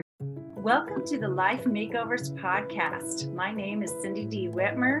Welcome to the Life Makeovers Podcast. My name is Cindy D.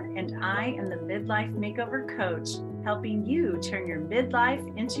 Whitmer, and I am the Midlife Makeover Coach, helping you turn your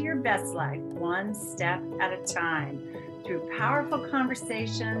midlife into your best life, one step at a time. Through powerful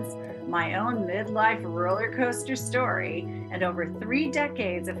conversations, my own midlife roller coaster story, and over 3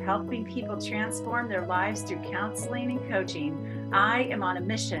 decades of helping people transform their lives through counseling and coaching, I am on a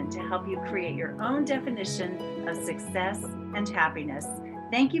mission to help you create your own definition of success and happiness.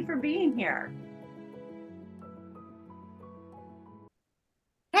 Thank you for being here.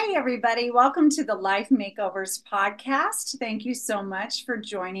 Hey, everybody. Welcome to the Life Makeovers Podcast. Thank you so much for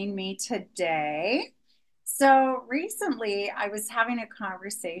joining me today. So recently I was having a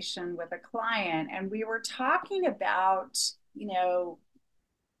conversation with a client and we were talking about,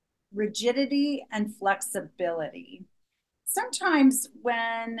 rigidity and flexibility. Sometimes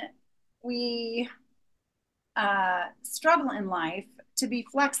when we struggle in life to be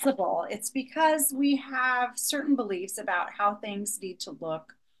flexible, it's because we have certain beliefs about how things need to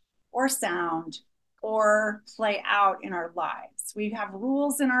look or sound or play out in our lives. We have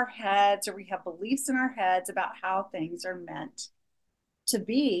rules in our heads, or we have beliefs in our heads about how things are meant to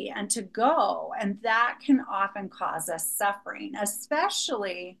be and to go. And that can often cause us suffering,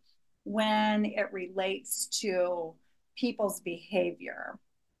 especially when it relates to people's behavior.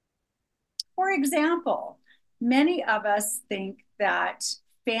 For example, many of us think that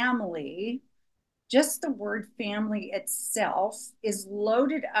family, just the word family itself, is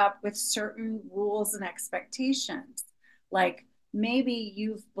loaded up with certain rules and expectations. Like maybe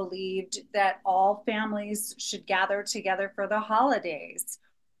you've believed that all families should gather together for the holidays,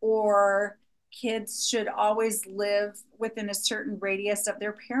 or kids should always live within a certain radius of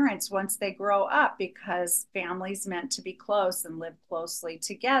their parents once they grow up because families meant to be close and live closely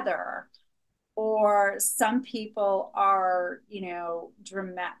together. Or some people are,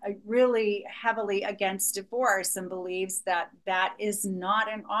 really heavily against divorce and believes that that is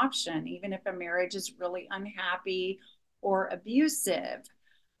not an option, even if a marriage is really unhappy or abusive.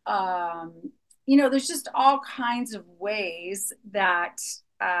 Um, there's just all kinds of ways that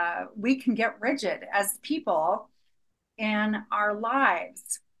we can get rigid as people in our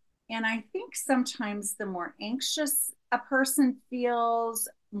lives. And I think sometimes the more anxious a person feels,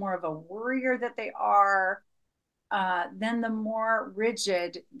 more of a worrier that they are, then the more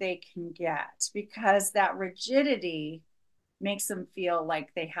rigid they can get, because that rigidity makes them feel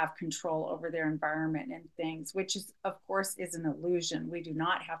like they have control over their environment and things, which is, of course, is an illusion. We do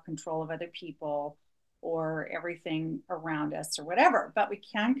not have control of other people or everything around us or whatever, but we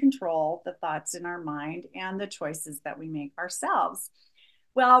can control the thoughts in our mind and the choices that we make ourselves.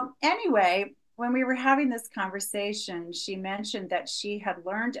 Well, anyway, when we were having this conversation, she mentioned that she had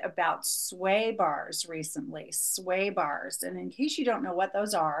learned about sway bars recently. Sway bars. And in case you don't know what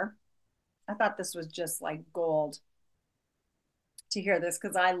those are, I thought this was just like gold to hear this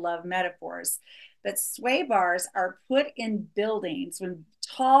because I love metaphors. But sway bars are put in buildings. When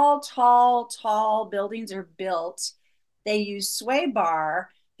tall buildings are built, they use sway bar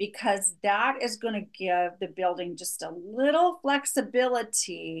because that is going to give the building just a little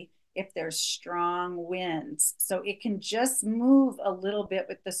flexibility if there's strong winds. So it can just move a little bit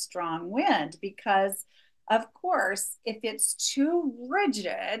with the strong wind, because, of course, if it's too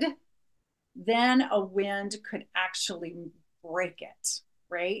rigid, then a wind could actually break it,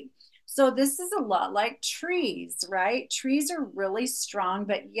 right? So this is a lot like trees, right? Trees are really strong,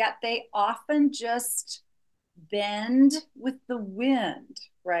 but yet they often just bend with the wind,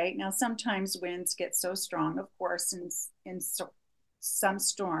 right? Now, sometimes winds get so strong, of course, in some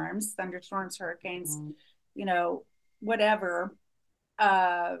storms, thunderstorms, hurricanes, whatever,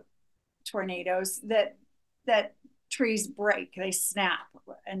 uh, tornadoes, that trees break, they snap,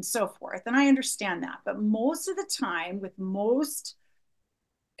 and so forth. And I understand that. But most of the time, with most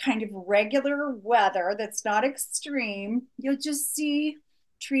kind of regular weather that's not extreme, you'll just see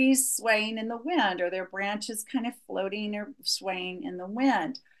trees swaying in the wind, or their branches kind of floating or swaying in the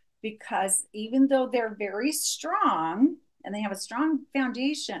wind, because even though they're very strong and they have a strong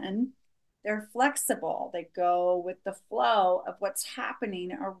foundation, they're flexible. They go with the flow of what's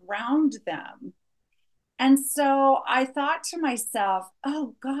happening around them. And so I thought to myself,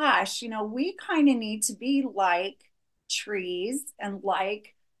 oh gosh, we kind of need to be like trees and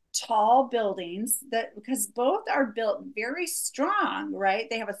like tall buildings, that because both are built very strong, right?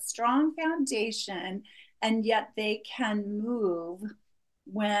 They have a strong foundation, and yet they can move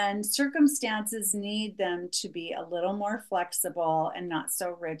when circumstances need them to be a little more flexible and not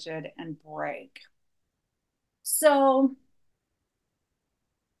so rigid and break. So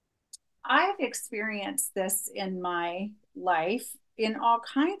I've experienced this in my life in all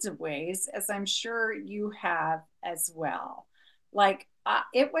kinds of ways, as I'm sure you have as well. Like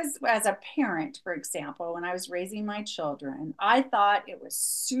it was as a parent, for example, when I was raising my children, I thought it was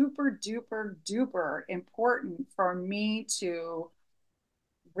super duper duper important for me to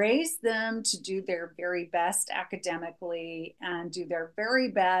raise them to do their very best academically and do their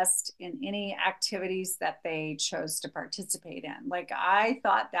very best in any activities that they chose to participate in. Like I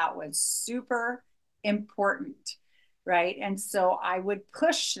thought that was super important, right? And so I would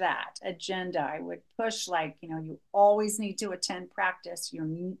push that agenda. I would push like, you always need to attend practice.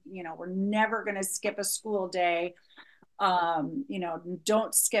 We're never going to skip a school day.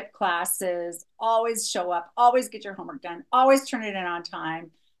 Don't skip classes, always show up, always get your homework done, always turn it in on time,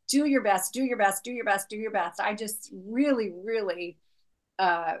 do your best, do your best, do your best, do your best. I just really, really,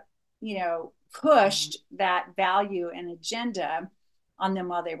 uh, pushed that value and agenda on them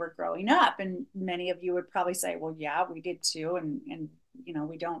while they were growing up. And many of you would probably say, well, yeah, we did too. And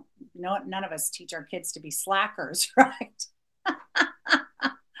we don't know, none of us teach our kids to be slackers, right?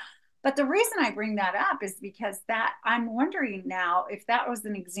 But the reason I bring that up is because that I'm wondering now if that was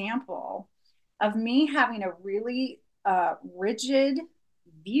an example of me having a really rigid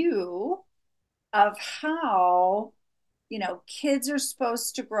view of how kids are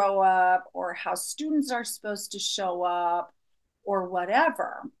supposed to grow up or how students are supposed to show up or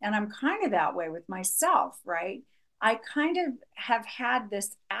whatever. And I'm kind of that way with myself, right? I kind of have had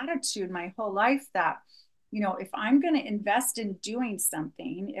this attitude my whole life that if I'm going to invest in doing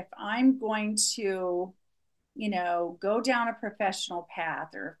something, if I'm going to go down a professional path,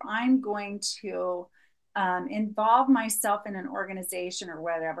 or if I'm going to involve myself in an organization or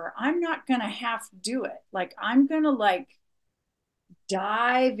whatever, I'm not going to half do it. Like I'm going to like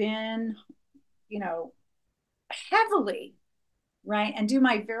dive in, you know, heavily, right? And do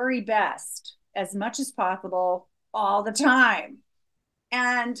my very best as much as possible all the time.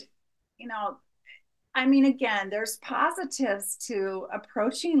 And, you know, I mean, again, there's positives to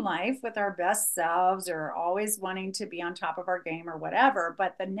approaching life with our best selves or always wanting to be on top of our game or whatever.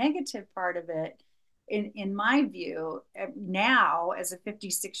 But the negative part of it, in my view, now as a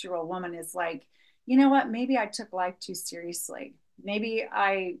 56-year-old woman, is like, you know what? Maybe I took life too seriously. Maybe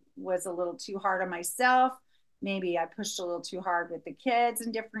I was a little too hard on myself. Maybe I pushed a little too hard with the kids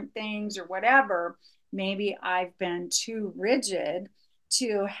and different things or whatever. Maybe I've been too rigid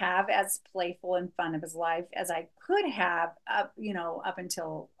to have as playful and fun of his life as I could have up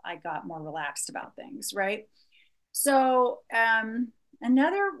until I got more relaxed about things, right? So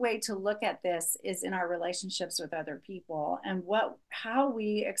another way to look at this is in our relationships with other people and how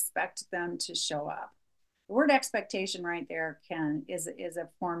we expect them to show up. The word expectation right there is a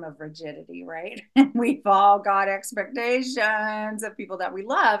form of rigidity, right? And we've all got expectations of people that we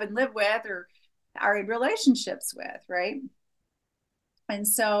love and live with or are in relationships with, right? And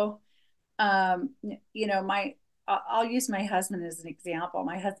so, my I'll use my husband as an example.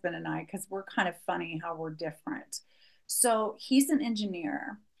 My husband and I, because we're kind of funny how we're different. So he's an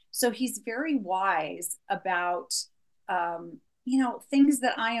engineer. So he's very wise about, things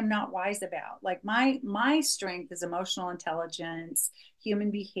that I am not wise about. Like my strength is emotional intelligence, human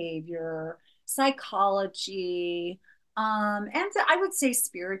behavior, psychology, and I would say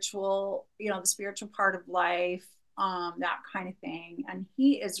spiritual, the spiritual part of life, that kind of thing. And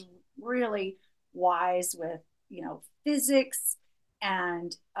he is really wise with, physics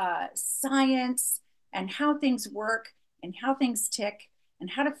and science and how things work and how things tick and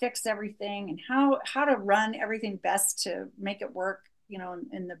how to fix everything and how to run everything best to make it work,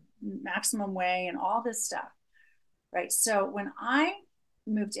 in the maximum way and all this stuff. Right. So when I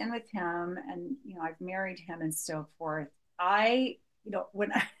moved in with him and, I've married him and so forth, I,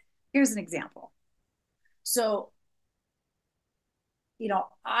 when I, here's an example. So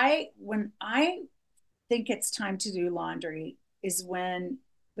when I think it's time to do laundry is when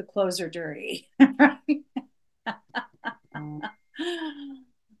the clothes are dirty, right?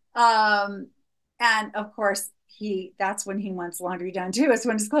 um, and of course that's when he wants laundry done too. It's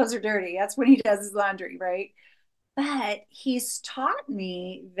when his clothes are dirty. That's when he does his laundry, right? But he's taught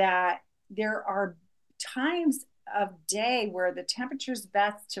me that there are times of day where the temperature is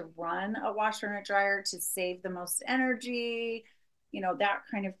best to run a washer and a dryer to save the most energy, that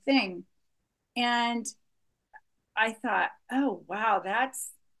kind of thing. And I thought, oh wow,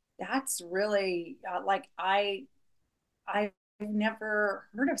 that's really like I've never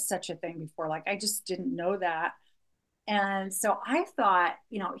heard of such a thing before. Like I just didn't know that. And so I thought,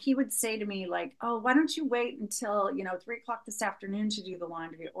 he would say to me like, oh, why don't you wait until, 3 o'clock this afternoon to do the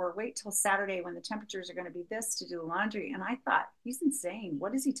laundry, or wait till Saturday when the temperatures are going to be this to do the laundry. And I thought, he's insane.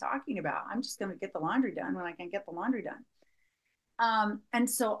 What is he talking about? I'm just going to get the laundry done when I can get the laundry done. And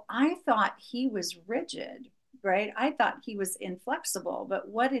so I thought he was rigid, right? I thought he was inflexible, but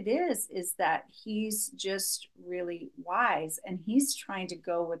what it is that he's just really wise and he's trying to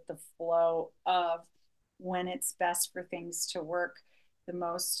go with the flow of when it's best for things to work the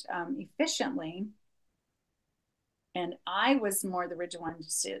most efficiently. And I was more the rigid one,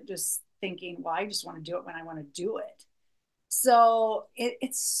 just thinking, well, I just want to do it when I want to do it. So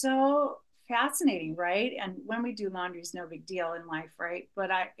it's so fascinating, right? And when we do laundry is no big deal in life, right? But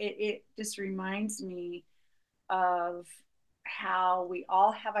it just reminds me of how we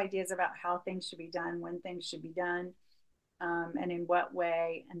all have ideas about how things should be done, when things should be done, and in what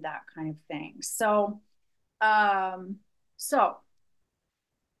way, and that kind of thing. Um, so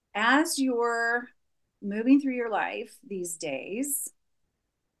as you're moving through your life these days,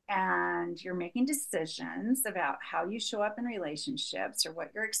 and you're making decisions about how you show up in relationships or what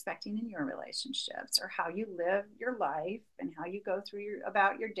you're expecting in your relationships or how you live your life and how you go through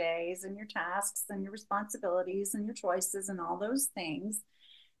about your days and your tasks and your responsibilities and your choices and all those things.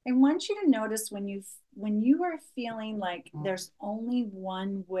 I want you to notice when you are feeling like there's only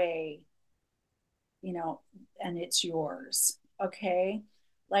one way, you know, and it's yours. Okay.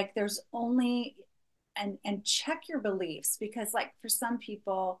 Like there's only, and check your beliefs, because like for some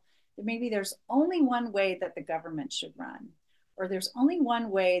people, maybe there's only one way that the government should run, or there's only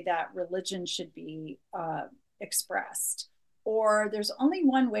one way that religion should be expressed, or there's only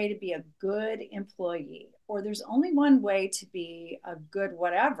one way to be a good employee, or there's only one way to be a good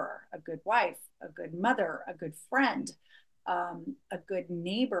whatever, a good wife, a good mother, a good friend, a good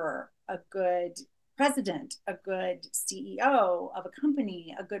neighbor, a good president, a good CEO of a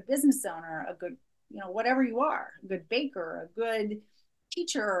company, a good business owner, a good, whatever you are, a good baker, a good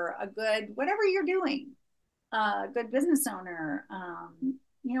teacher, a good, whatever you're doing, a good business owner,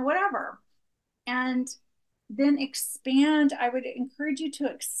 whatever. And then expand. I would encourage you to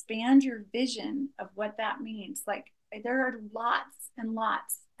expand your vision of what that means. Like there are lots and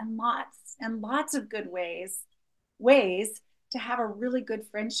lots and lots and lots of good ways to have a really good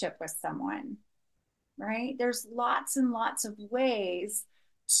friendship with someone, right? There's lots and lots of ways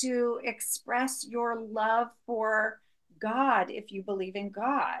to express your love for God if you believe in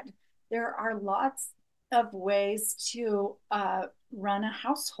God. There are lots of ways to run a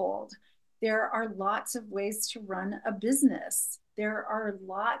household. There are lots of ways to run a business. There are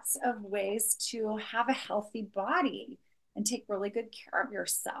lots of ways to have a healthy body and take really good care of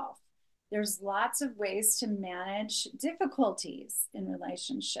yourself. There's lots of ways to manage difficulties in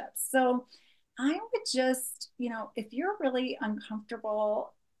relationships. So I would just, if you're really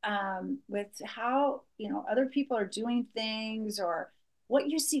uncomfortable with how, other people are doing things or what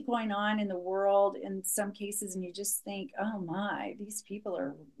you see going on in the world in some cases, and you just think, oh my, these people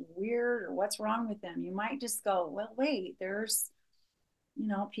are weird or what's wrong with them, you might just go, well, wait,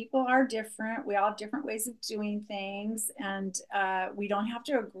 people are different. We all have different ways of doing things, and we don't have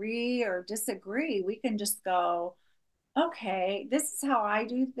to agree or disagree. We can just go, okay, this is how I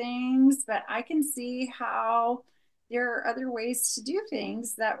do things, but I can see how there are other ways to do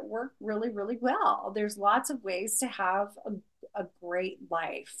things that work really, really well. There's lots of ways to have a great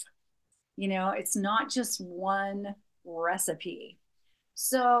life. It's not just one recipe.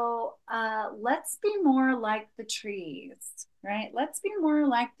 So let's be more like the trees, right? Let's be more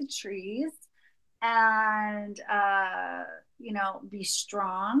like the trees and, be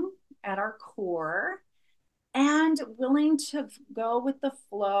strong at our core and willing to go with the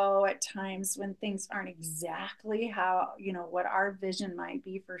flow at times when things aren't exactly how, what our vision might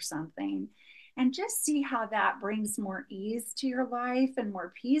be for something. And just see how that brings more ease to your life and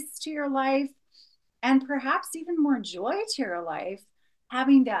more peace to your life, and perhaps even more joy to your life,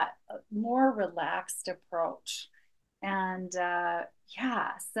 having that more relaxed approach. And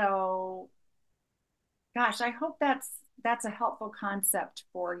yeah, so gosh, I hope that's a helpful concept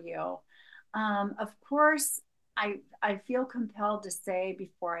for you. Of course, I feel compelled to say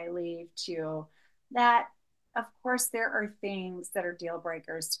before I leave too that of course there are things that are deal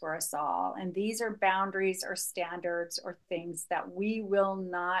breakers for us all, and these are boundaries or standards or things that we will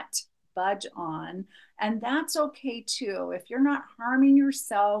not budge on, and that's okay too. If you're not harming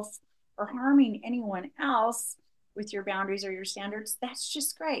yourself or harming anyone else with your boundaries or your standards, that's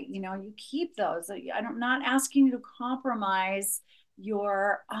just great. You keep those. I'm not asking you to compromise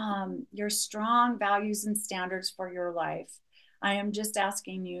your strong values and standards for your life. I am just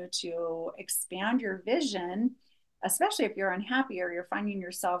asking you to expand your vision, especially if you're unhappy or you're finding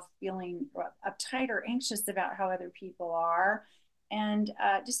yourself feeling uptight or anxious about how other people are, and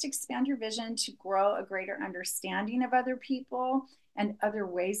just expand your vision to grow a greater understanding of other people and other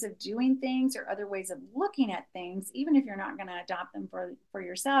ways of doing things or other ways of looking at things, even if you're not going to adopt them for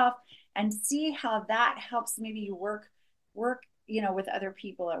yourself, and see how that helps maybe you work with other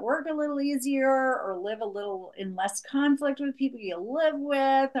people at work a little easier, or live a little in less conflict with people you live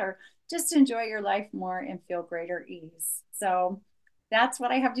with, or just enjoy your life more and feel greater ease. So that's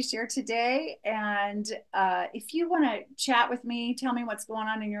what I have to share today. And if you want to chat with me, tell me what's going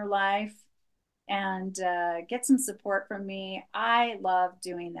on in your life, and get some support from me, I love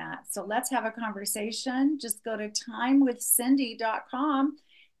doing that. So let's have a conversation. Just go to timewithcindy.com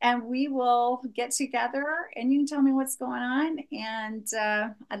and we will get together and you can tell me what's going on. And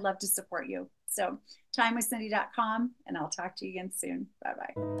I'd love to support you. So timewithcindy.com, and I'll talk to you again soon.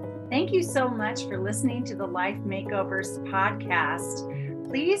 Bye-bye. Thank you so much for listening to the Life Makeovers podcast.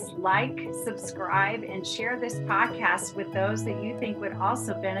 Please like, subscribe, and share this podcast with those that you think would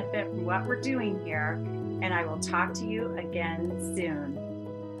also benefit from what we're doing here. And I will talk to you again soon.